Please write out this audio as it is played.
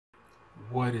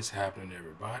What is happening,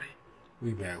 everybody?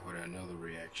 We back with another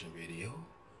reaction video.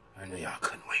 I know y'all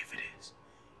couldn't wait for this.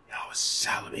 Y'all was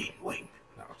salivating waiting.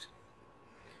 No.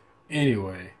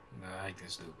 Anyway, I acting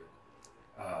stupid.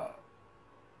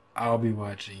 I'll be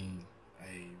watching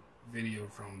a video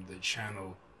from the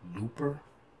channel Looper.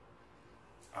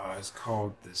 It's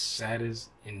called the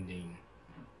saddest endings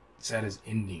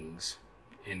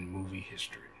in movie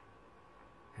history.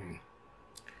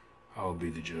 I'll be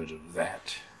the judge of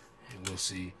that, and we'll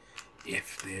see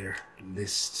if their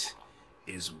list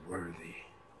is worthy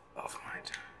of my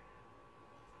time.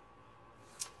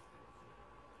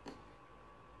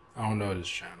 I don't know this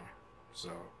channel,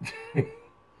 so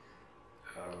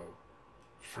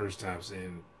first time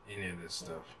seeing any of this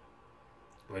stuff,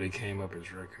 but it came up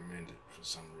as recommended for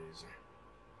some reason.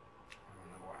 I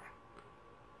don't know why.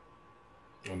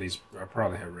 At least I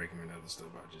probably have recommended other stuff,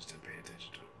 but I just didn't pay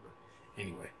attention to it. But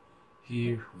anyway,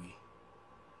 here we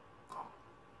go.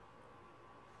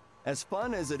 As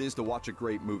fun as it is to watch a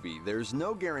great movie, there's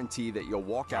no guarantee that you'll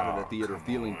walk out of the theater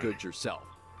feeling good yourself.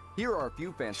 Here are a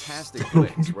few fantastic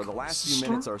flicks where the last few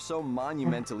minutes are so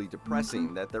monumentally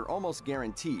depressing that they're almost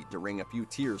guaranteed to wring a few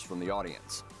tears from the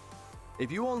audience.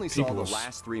 If you only saw the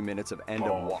last 3 minutes of End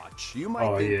of Watch, you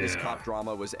might think this cop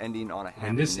drama was ending on a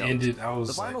happy note.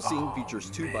 The final scene features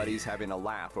two buddies having a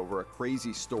laugh over a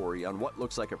crazy story on what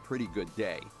looks like a pretty good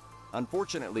day.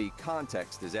 Unfortunately,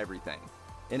 context is everything.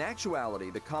 In actuality,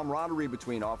 the camaraderie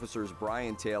between officers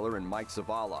Brian Taylor and Mike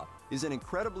Zavala is an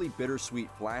incredibly bittersweet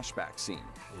flashback scene,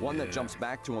 one that jumps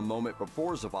back to a moment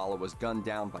before Zavala was gunned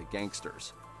down by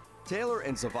gangsters. Taylor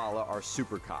and Zavala are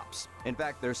super cops. In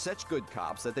fact, they're such good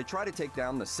cops that they try to take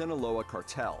down the Sinaloa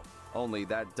cartel, only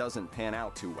that doesn't pan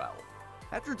out too well.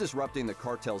 After disrupting the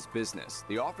cartel's business,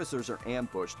 the officers are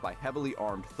ambushed by heavily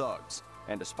armed thugs,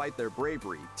 and despite their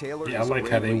bravery, Taylor is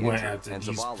gravely injured and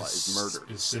Zavala is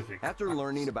murdered. After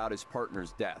learning about his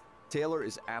partner's death, Taylor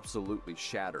is absolutely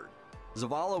shattered.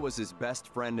 Zavala was his best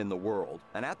friend in the world,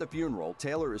 and at the funeral,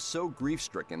 Taylor is so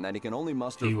grief-stricken that he can only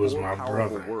muster four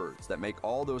powerful words that make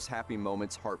all those happy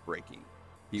moments heartbreaking.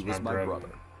 He was my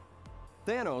brother.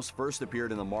 Thanos first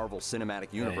appeared in the Marvel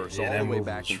Cinematic Universe all the way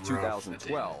back in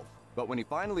 2012. But when he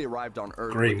finally arrived on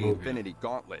Earth with the Infinity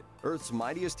Gauntlet, Earth's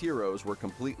mightiest heroes were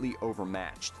completely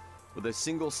overmatched. With a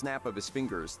single snap of his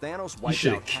fingers, Thanos wiped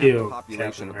out half the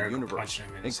population of the universe,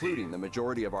 including the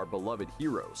majority of our beloved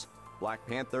heroes. Black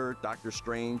Panther, Doctor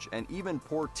Strange, and even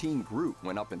poor Teen Groot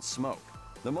went up in smoke.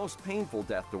 The most painful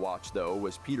death to watch, though,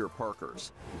 was Peter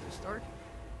Parker's.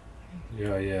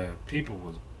 Yeah. People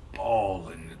was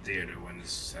bawling in the theater when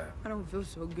this happened. I don't feel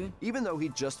so good. Even though he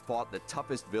just fought the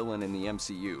toughest villain in the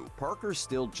MCU, Parker's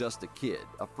still just a kid,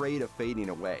 afraid of fading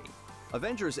away.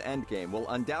 Avengers Endgame will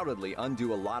undoubtedly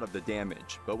undo a lot of the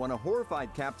damage, but when a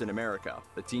horrified Captain America,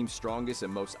 the team's strongest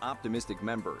and most optimistic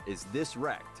member, is this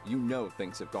wrecked, you know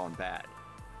things have gone bad.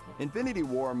 Infinity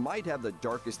War might have the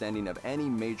darkest ending of any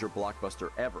major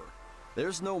blockbuster ever.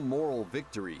 There's no moral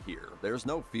victory here, there's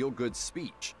no feel-good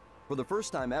speech. For the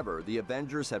first time ever, the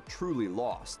Avengers have truly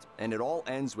lost, and it all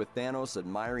ends with Thanos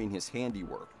admiring his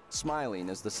handiwork, smiling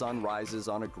as the sun rises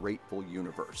on a grateful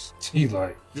universe.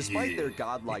 Despite their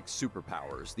godlike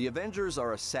superpowers, the Avengers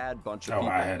are a sad bunch of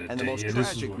people, and the most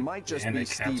tragic might just be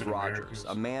Steve Rogers,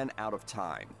 a man out of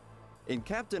time. In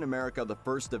Captain America: The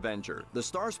First Avenger, the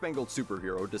star-spangled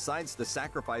superhero decides to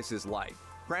sacrifice his life,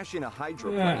 crashing a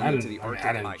hydroplane into the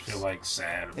Arctic ice.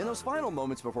 In those final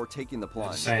moments before taking the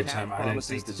plunge, Cap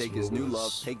promises to take his new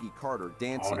love, Peggy Carter,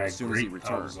 dancing as soon as he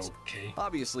returns.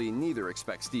 Obviously, neither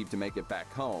expects Steve to make it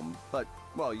back home, but,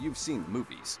 well, you've seen the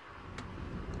movies.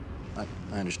 I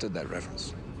understood that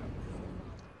reference.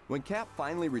 When Cap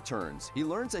finally returns, he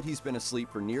learns that he's been asleep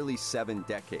for nearly 7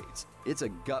 decades. It's a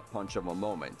gut punch of a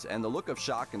moment, and the look of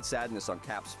shock and sadness on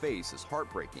Cap's face is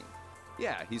heartbreaking.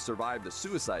 Yeah, he survived a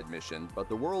suicide mission, but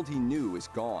the world he knew is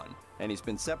gone, and he's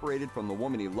been separated from the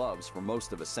woman he loves for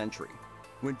most of a century.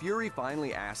 When Fury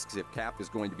finally asks if Cap is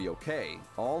going to be okay,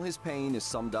 all his pain is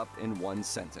summed up in one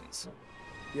sentence.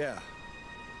 Yeah,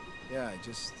 I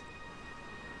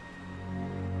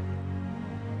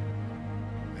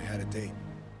had a date.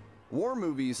 War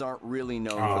movies aren't really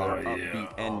known for their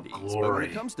upbeat endings, but when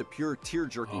it comes to pure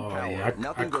tear-jerking power,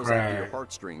 nothing goes after your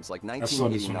heartstrings like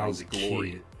 1989's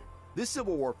Glory. This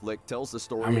Civil War flick tells the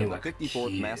story of the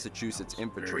 54th Massachusetts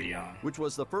Infantry, which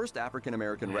was the first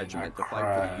African-American regiment to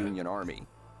fight for the Union Army.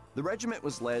 The regiment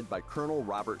was led by Colonel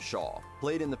Robert Shaw,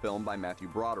 played in the film by Matthew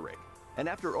Broderick. And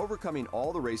after overcoming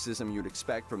all the racism you'd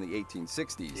expect from the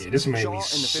 1860s, Shaw and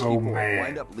the 54th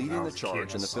wind up leading the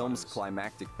charge in the film's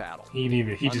climactic battle.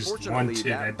 Unfortunately,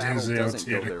 that battle doesn't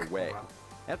go their way.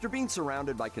 After being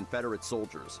surrounded by Confederate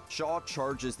soldiers, Shaw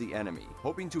charges the enemy,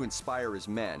 hoping to inspire his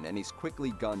men, and he's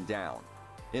quickly gunned down.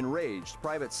 Enraged,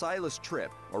 Private Silas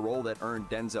Tripp, a role that earned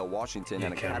Denzel Washington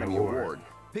an Academy Award,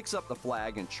 picks up the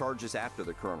flag and charges after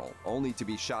the colonel, only to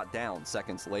be shot down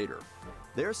seconds later.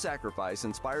 Their sacrifice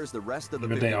inspires the rest of the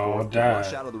 54th to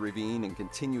rush out of the ravine and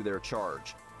continue their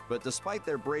charge. But despite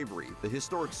their bravery, the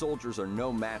historic soldiers are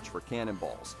no match for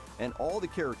cannonballs, and all the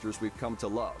characters we've come to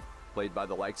love, played by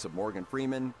the likes of Morgan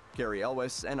Freeman, Cary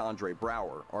Elwes, and Andre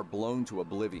Braugher, are blown to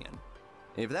oblivion.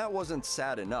 If that wasn't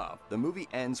sad enough, the movie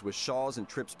ends with Shaw's and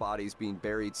Tripp's bodies being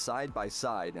buried side by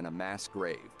side in a mass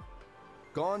grave.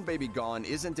 Gone Baby Gone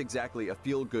isn't exactly a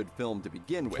feel-good film to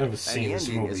begin with, and the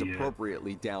ending is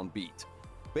appropriately downbeat.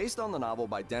 Based on the novel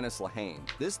by Dennis Lehane,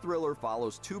 this thriller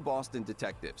follows two Boston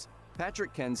detectives,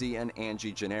 Patrick Kenzie and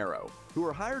Angie Gennaro, who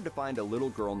are hired to find a little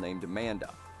girl named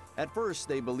Amanda. At first,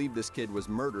 they believe this kid was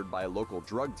murdered by a local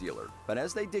drug dealer, but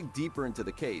as they dig deeper into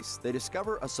the case, they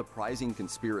discover a surprising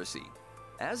conspiracy.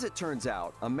 As it turns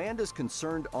out, Amanda's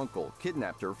concerned uncle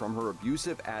kidnapped her from her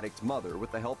abusive addict mother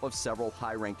with the help of several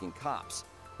high-ranking cops.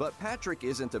 But Patrick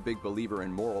isn't a big believer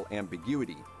in moral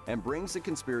ambiguity and brings the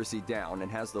conspiracy down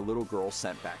and has the little girl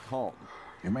sent back home.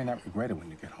 You may not regret it when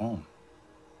you get home.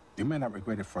 You may not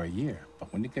regret it for a year,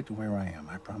 but when you get to where I am,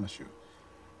 I promise you,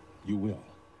 you will.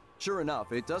 Sure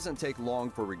enough, it doesn't take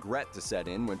long for regret to set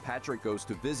in when Patrick goes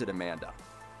to visit Amanda.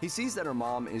 He sees that her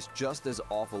mom is just as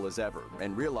awful as ever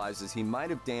and realizes he might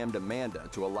have damned Amanda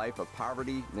to a life of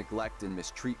poverty, neglect, and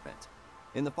mistreatment.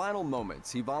 In the final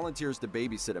moments, he volunteers to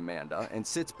babysit Amanda and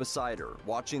sits beside her,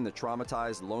 watching the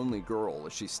traumatized, lonely girl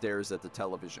as she stares at the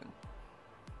television.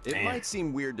 It might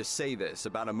seem weird to say this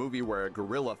about a movie where a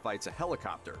gorilla fights a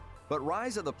helicopter, but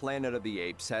Rise of the Planet of the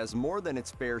Apes has more than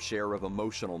its fair share of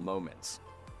emotional moments.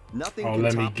 Nothing can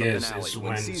top the finale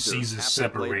when Caesar,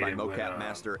 aptly played by mocap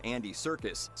master Andy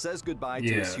Serkis, says goodbye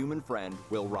to his human friend,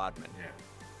 Will Rodman.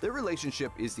 Their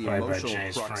relationship is the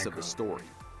emotional crux of the story.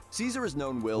 Caesar has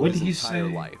known Will his entire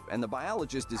life, and the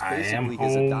biologist is basically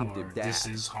his adoptive dad.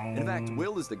 In fact,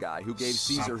 Will is the guy who gave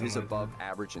Caesar his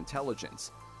above-average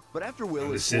intelligence. But after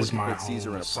Will is forced to put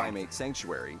Caesar in a primate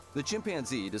sanctuary, the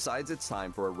chimpanzee decides it's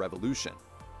time for a revolution.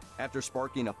 After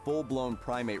sparking a full-blown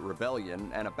primate rebellion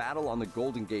and a battle on the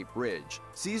Golden Gate Bridge,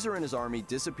 Caesar and his army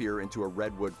disappear into a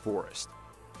redwood forest.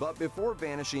 But before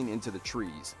vanishing into the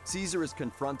trees, Caesar is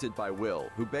confronted by Will,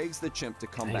 who begs the chimp to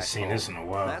come back home.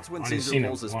 That's when Caesar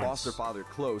pulls his foster father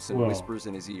close and whispers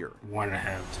in his ear.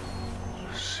 1.5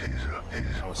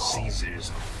 times.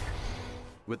 Caesar's.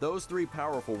 With those three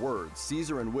powerful words,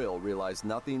 Caesar and Will realize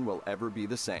nothing will ever be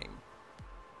the same.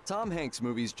 Tom Hanks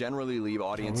movies generally leave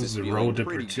audiences feeling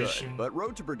pretty good, but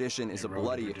Road to Perdition is a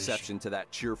bloody exception to that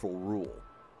cheerful rule.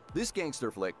 This gangster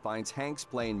flick finds Hanks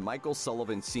playing Michael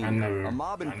Sullivan Sr., a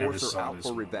mob enforcer out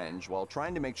for revenge while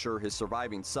trying to make sure his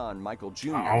surviving son, Michael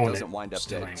Jr., doesn't wind up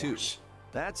dead too.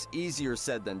 That's easier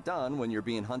said than done when you're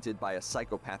being hunted by a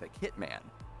psychopathic hitman.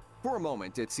 For a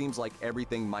moment, it seems like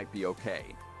everything might be okay.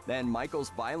 Then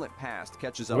Michael's violent past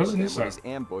catches up with him when he's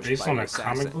ambushed by an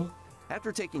assassin.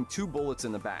 After taking 2 bullets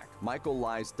in the back, Michael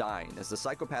lies dying as the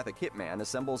psychopathic hitman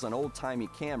assembles an old-timey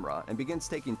camera and begins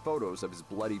taking photos of his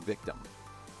bloody victim.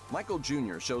 Michael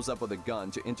Jr. shows up with a gun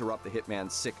to interrupt the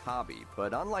hitman's sick hobby,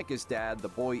 but unlike his dad, the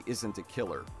boy isn't a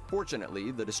killer.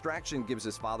 Fortunately, the distraction gives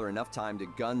his father enough time to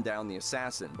gun down the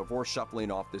assassin before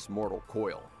shuffling off this mortal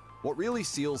coil. What really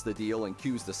seals the deal and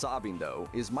cues the sobbing, though,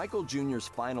 is Michael Jr.'s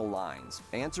final lines,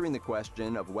 answering the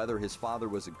question of whether his father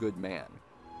was a good man.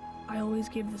 I always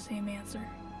give the same answer.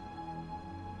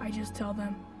 I just tell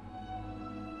them,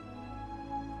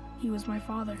 he was my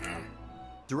father.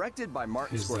 Directed by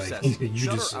Martin Scorsese,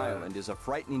 Shutter Island is a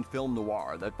frightening film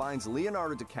noir that finds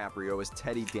Leonardo DiCaprio as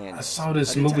Teddy Daniels. I saw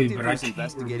this movie, but I can't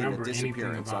investigating remember a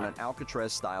disappearance on an anything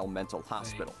Alcatraz-style mental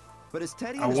hospital. But as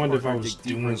Teddy I and his wonder if partner I was dig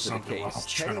deeper doing into the something while I case, was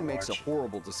trying Teddy to makes a watch it.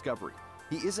 horrible discovery.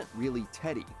 He isn't really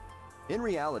Teddy. In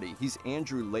reality, he's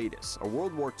Andrew Latis, a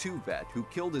World War II vet who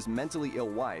killed his mentally ill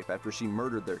wife after she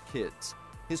murdered their kids.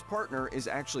 His partner is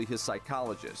actually his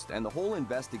psychologist, and the whole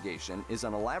investigation is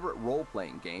an elaborate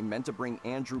role-playing game meant to bring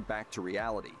Andrew back to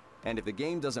reality. And if the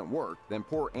game doesn't work, then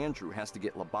poor Andrew has to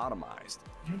get lobotomized.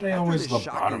 They After always this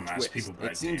shocking lobotomize twist, people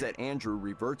back it seems then. that Andrew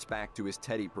reverts back to his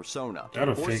Teddy persona,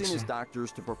 That'll forcing fix his him.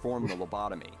 doctors to perform the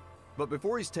lobotomy. But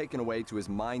before he's taken away to his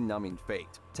mind-numbing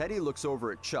fate, Teddy looks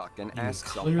over at Chuck and You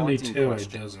asks a clearly haunting tell it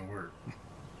question. doesn't work.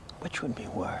 Which would be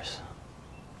worse?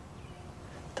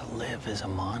 To live as a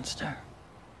monster?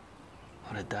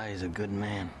 Or to die as a good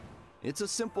man? It's a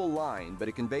simple line, but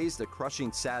it conveys the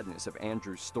crushing sadness of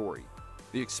Andrew's story.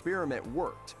 The experiment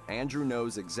worked. Andrew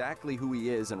knows exactly who he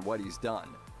is and what he's done.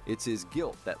 It's his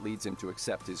guilt that leads him to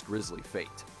accept his grisly fate.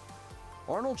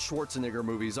 Arnold Schwarzenegger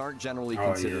movies aren't generally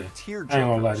considered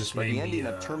tearjerkers, but the ending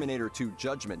of Terminator 2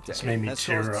 Judgment Day has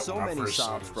caused so many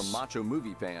sobs from macho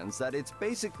movie fans that it's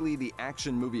basically the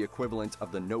action movie equivalent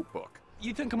of The Notebook.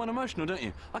 You think I'm unemotional, don't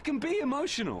you? I can be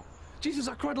emotional. Jesus,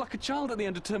 I cried like a child at the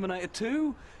end of Terminator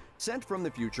 2. Sent from the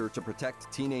future to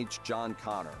protect teenage John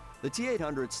Connor, the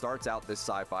T-800 starts out this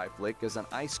sci-fi flick as an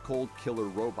ice-cold killer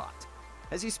robot.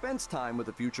 As he spends time with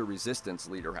the future resistance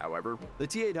leader, however, the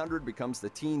T-800 becomes the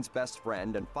teen's best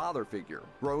friend and father figure,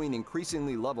 growing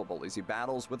increasingly lovable as he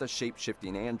battles with a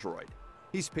shape-shifting android.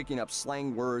 He's picking up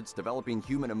slang words, developing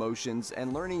human emotions,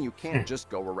 and learning you can't just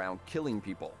go around killing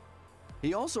people.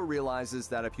 He also realizes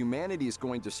that if humanity is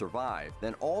going to survive,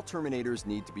 then all Terminators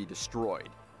need to be destroyed.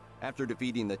 After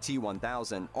defeating the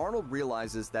T-1000, Arnold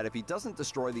realizes that if he doesn't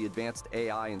destroy the advanced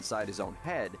AI inside his own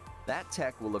head, that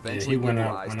tech will eventually give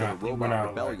rise to a robot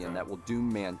rebellion that will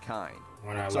doom mankind.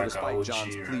 So despite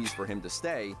John's pleas for him to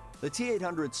stay, the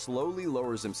T-800 slowly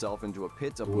lowers himself into a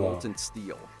pit of molten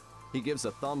steel. He gives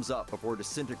a thumbs up before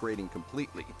disintegrating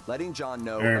completely, letting John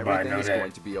know everything is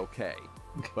going to be okay.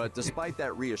 But despite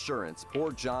that reassurance,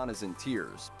 poor John is in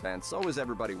tears, and so is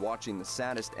everybody watching the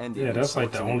saddest ending in that's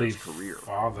like the only career.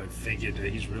 Father figure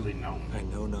that he's really known. I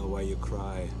know now why you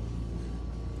cry.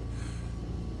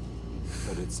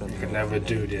 But it's I could never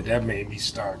do that. That made me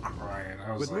start crying.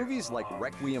 With movies like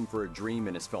Requiem for a Dream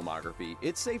in his filmography,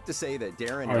 it's safe to say that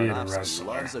Darren Aronofsky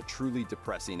loves a truly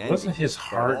depressing ending. Wasn't his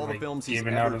heart all the films he's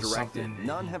ever directed,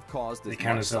 none have caused as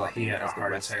much suffering as the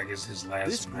rest.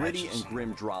 This gritty and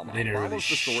grim drama follows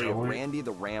the story of Randy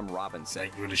the Ram Robinson,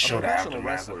 a professional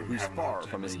wrestler who's far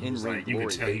from his in-ring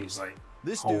glory days.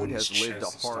 This dude has lived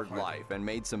a hard life and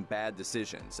made some bad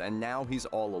decisions, and now he's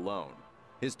all alone.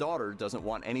 His daughter doesn't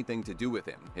want anything to do with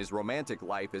him, his romantic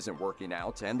life isn't working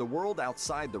out, and the world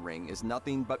outside the ring is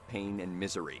nothing but pain and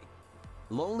misery.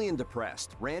 Lonely and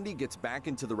depressed, Randy gets back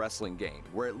into the wrestling game,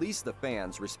 where at least the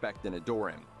fans respect and adore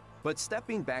him. But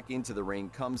stepping back into the ring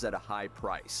comes at a high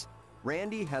price.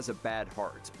 Randy has a bad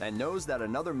heart, and knows that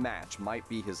another match might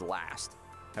be his last.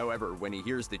 However, when he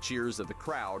hears the cheers of the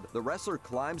crowd, the wrestler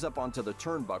climbs up onto the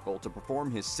turnbuckle to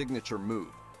perform his signature move,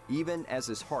 even as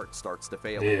his heart starts to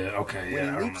fail him.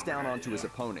 When he leaps down onto his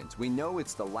opponent, we know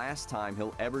it's the last time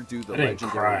he'll ever do the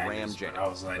legendary Ram Jam.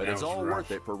 But it's all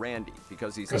worth it for Randy,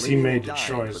 because he's living and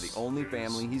dying for the only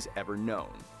family he's ever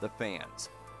known, the fans,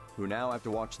 who now have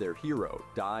to watch their hero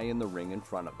die in the ring in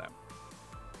front of them.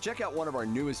 Check out one of our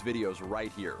newest videos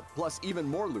right here, plus even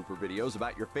more Looper videos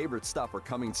about your favorite stuff are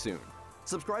coming soon.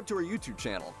 Subscribe to our YouTube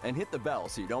channel and hit the bell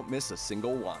so you don't miss a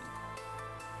single one.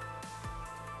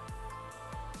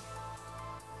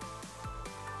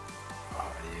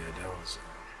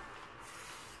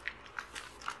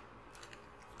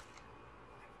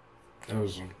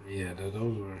 Those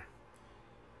were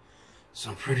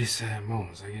some pretty sad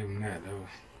moments. I give him that.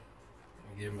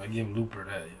 I give Looper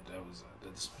that. Yeah, that was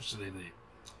especially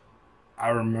I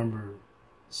remember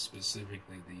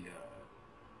specifically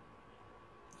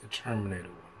the Terminator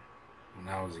one.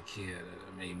 When I was a kid,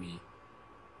 it made me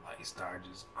like start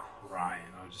just crying.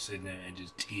 I was just sitting there and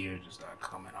just tears just start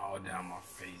coming all down my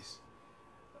face.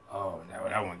 Oh, that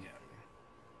one got me.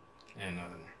 And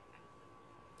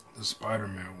the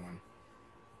Spider-Man one.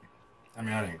 I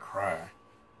mean, I didn't cry,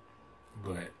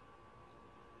 but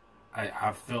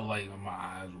I felt like my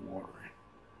eyes were watering,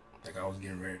 like I was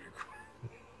getting ready to cry.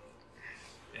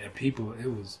 And people,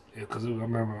 because I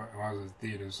remember when I was in the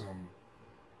theater, it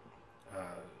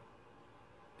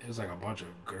was like a bunch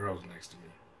of girls next to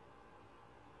me.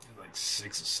 It was like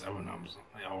 6 or 7 of them.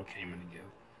 They all came in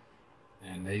together,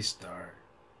 and they start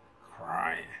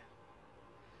crying.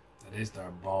 They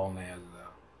start bawling their asses out.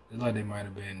 It's like they might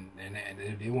have been, and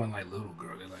they weren't like little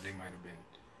girls. They might have been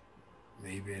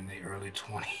maybe in their early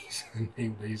 20s, and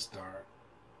they start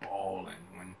bawling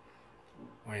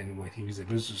when he was at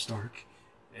Mr. Stark,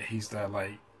 and he started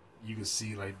like you could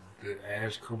see like the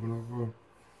ash coming over him,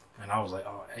 and I was like,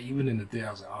 oh, even in the theater,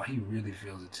 I was like, oh, he really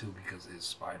feels it too because of his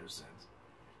spider sense.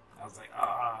 I was like,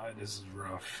 this is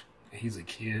rough. And he's a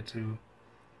kid too.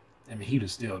 I mean, he'd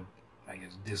have still, I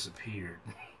guess, disappeared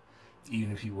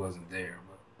even if he wasn't there,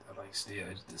 but. Like still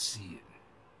just to see it.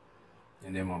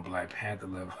 And then on Black Panther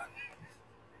level,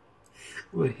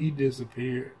 when he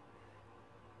disappeared,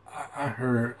 I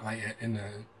heard like in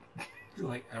the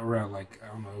like around like I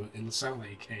don't know, it sounded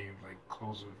like it came like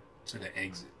closer to the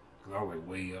exit because I was like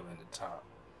way up in the top,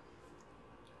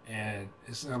 and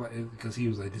it sounded like because he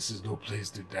was like, "This is no place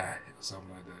to die" or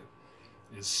something like that.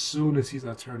 As soon as he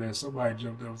started turning that, somebody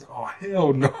jumped up and was like, "Oh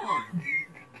hell no!"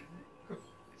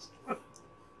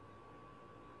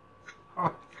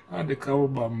 I had to cover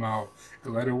my mouth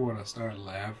because I didn't want to start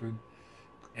laughing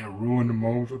and ruin the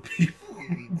moment for people.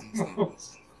 So,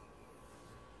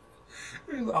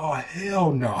 it was, oh,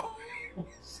 hell no.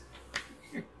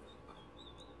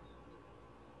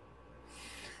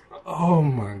 Oh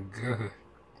my God.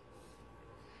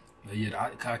 But yeah,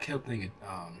 I kept thinking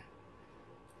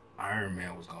Iron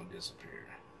Man was going to disappear.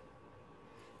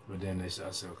 But then I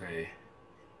said, okay,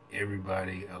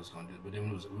 everybody else going to do it. But then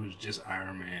it was just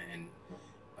Iron Man and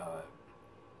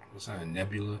what's that,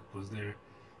 Nebula was there.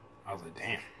 I was like,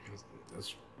 damn,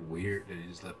 that's weird that he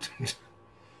just left.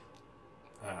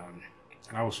 And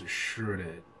I was for sure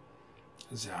that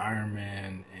it's Iron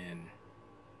Man and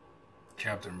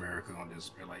Captain America on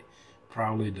disappear. Like,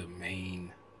 probably the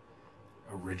main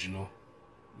original,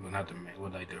 well, not the main, well,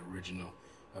 like the original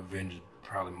Avengers,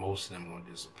 probably most of them going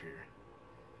to disappear.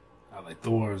 Like,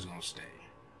 Thor is going to stay.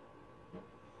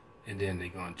 And then they're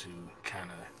going to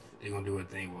they're going to do a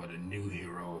thing where the new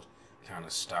heroes kind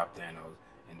of stop Thanos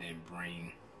and then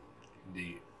bring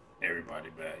everybody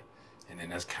back. And then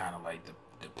that's kind of like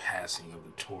the passing of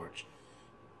the torch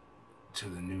to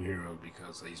the new heroes,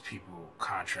 because these people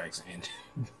contracts end.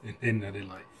 And then they're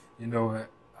like, you know what,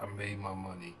 I made my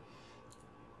money.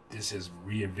 This has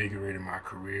reinvigorated my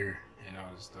career and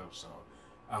all this stuff, so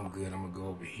I'm good. I'm going to go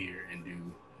over here and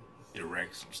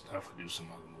direct some stuff or do some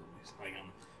other movies. Like,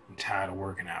 I'm tired of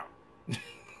working out.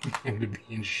 I'm to be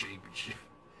in shape and shit.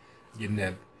 Getting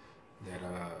that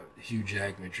Hugh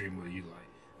Jackman treatment where you like,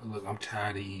 look, I'm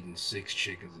tired of eating 6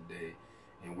 chickens a day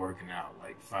and working out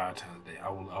like 5 times a day. I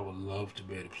would love to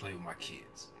be able to play with my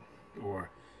kids.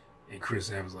 And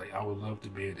Chris Evans like, I would love to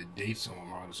be able to date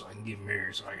someone so I can get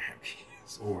married so I can have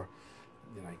kids. Or,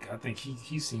 you know, like, I think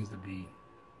he seems to be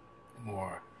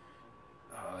more,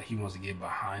 he wants to get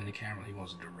behind the camera. He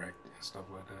wants to direct and stuff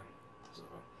like that. So,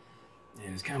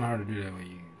 and it's kind of hard to do that when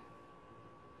you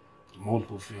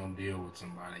multiple film deal with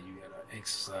somebody. You gotta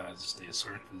exercise to stay a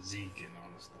certain physique and all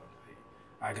this stuff. Like,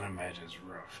 I can imagine it's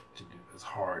rough to do. It's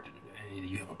hard to do that. And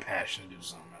you have a passion to do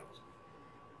something else.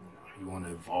 You know, you want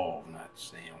to evolve, not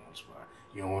stay in one spot.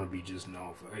 You don't want to be just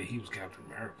known for, hey, he was Captain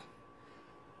America.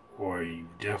 Or you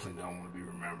definitely don't want to be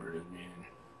remembered as being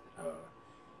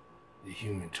the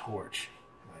Human Torch.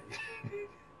 Like,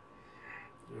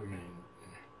 I mean,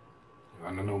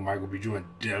 I know Michael B. Jordan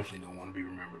definitely don't want to be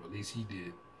remembered. At least he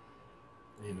did.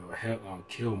 You know,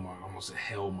 Killmonger, almost a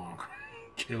Hellmonger.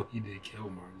 He did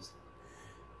Killmonger.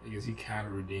 I guess he kind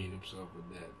of redeemed himself with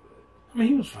that. But I mean,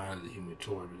 he was fine as a Human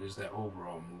Torch, but just that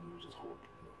overall movie was just horrible.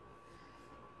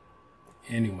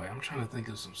 Anyway, I'm trying to think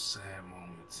of some sad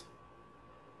moments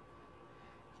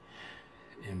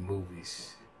in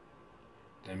movies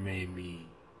that made me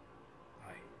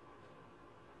like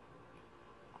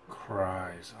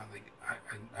cry. So I think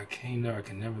I can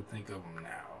never think of them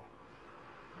now.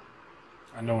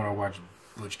 I know when I watched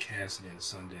Butch Cassidy and the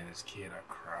Sundance Kid, I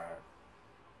cried.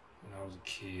 When I was a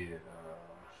kid,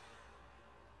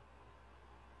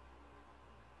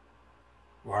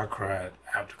 I cried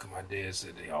after my dad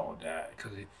said they all died.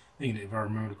 Because if I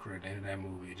remember correctly, at the end of that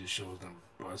movie, it just shows them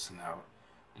busting out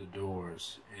the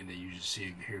doors, and then you just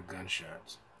hear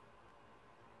gunshots.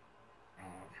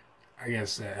 I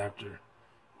guess that after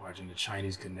watching The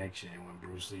Chinese Connection, when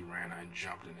Bruce Lee ran out and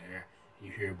jumped in the air,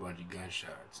 you hear a bunch of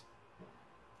gunshots.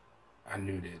 I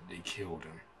knew that they killed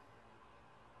him.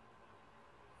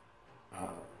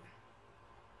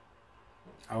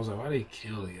 I was like, why they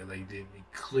kill him? Like,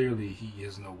 clearly he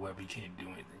has no weapon, he can't do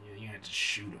anything. You had to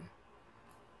shoot him.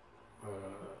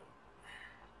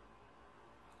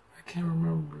 I can't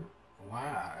remember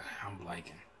why I'm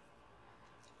blanking.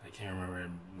 I can't remember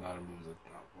a lot of movies that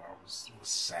I was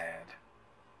sad.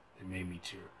 It made me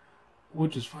tear.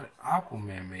 Which is funny.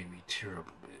 Aquaman made me tear up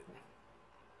a bit.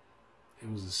 It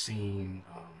was a scene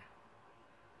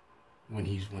when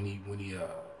he was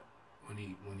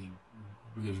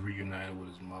reunited with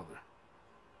his mother,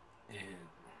 and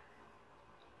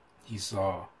he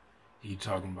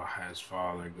talking about how his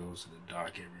father goes to the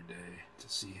dock every day to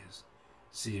see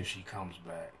if she comes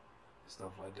back,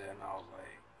 stuff like that. And I was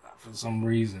like, for some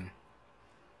reason,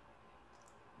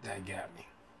 that got me.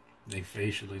 They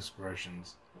facial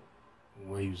expressions,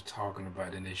 when he was talking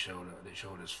about it, and they showed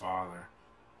his father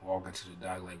walking to the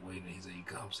dock, like waiting. He said he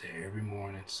comes here every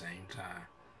morning, same time,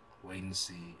 waiting to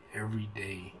see every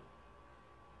day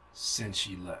since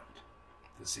she left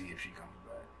to see if she comes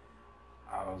back.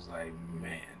 I was like,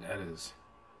 man, there's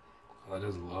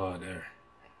love there.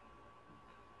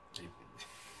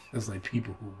 It's like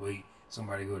people who wait,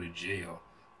 somebody go to jail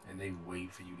and they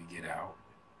wait for you to get out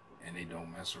and they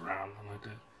don't mess around like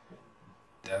that.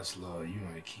 That's love. You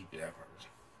want to keep that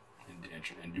person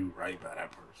and do right by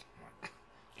that person.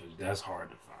 'Cause that's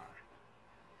hard to find.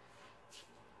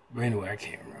 But anyway, I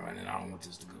can't remember, and I don't want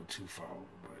this to go too far over,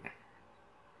 but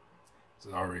it's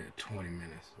already at 20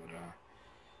 minutes. But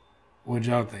what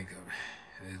y'all think of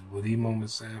it? Were these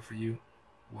moments sad for you?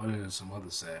 What are some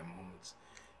other sad moments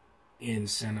in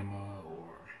cinema,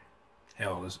 or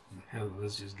hell, let's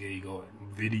just get you going,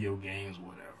 video games,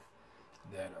 whatever,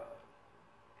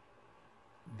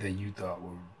 that you thought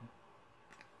were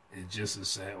just as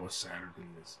sad or sadder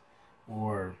than this,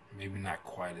 or maybe not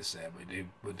quite as sad,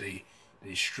 but they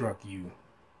struck you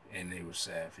and they were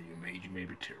sad for you, made you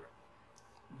maybe tear up.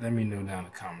 Let me know down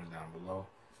in the comments down below.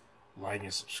 Like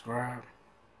and subscribe,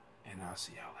 and I'll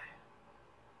see y'all later.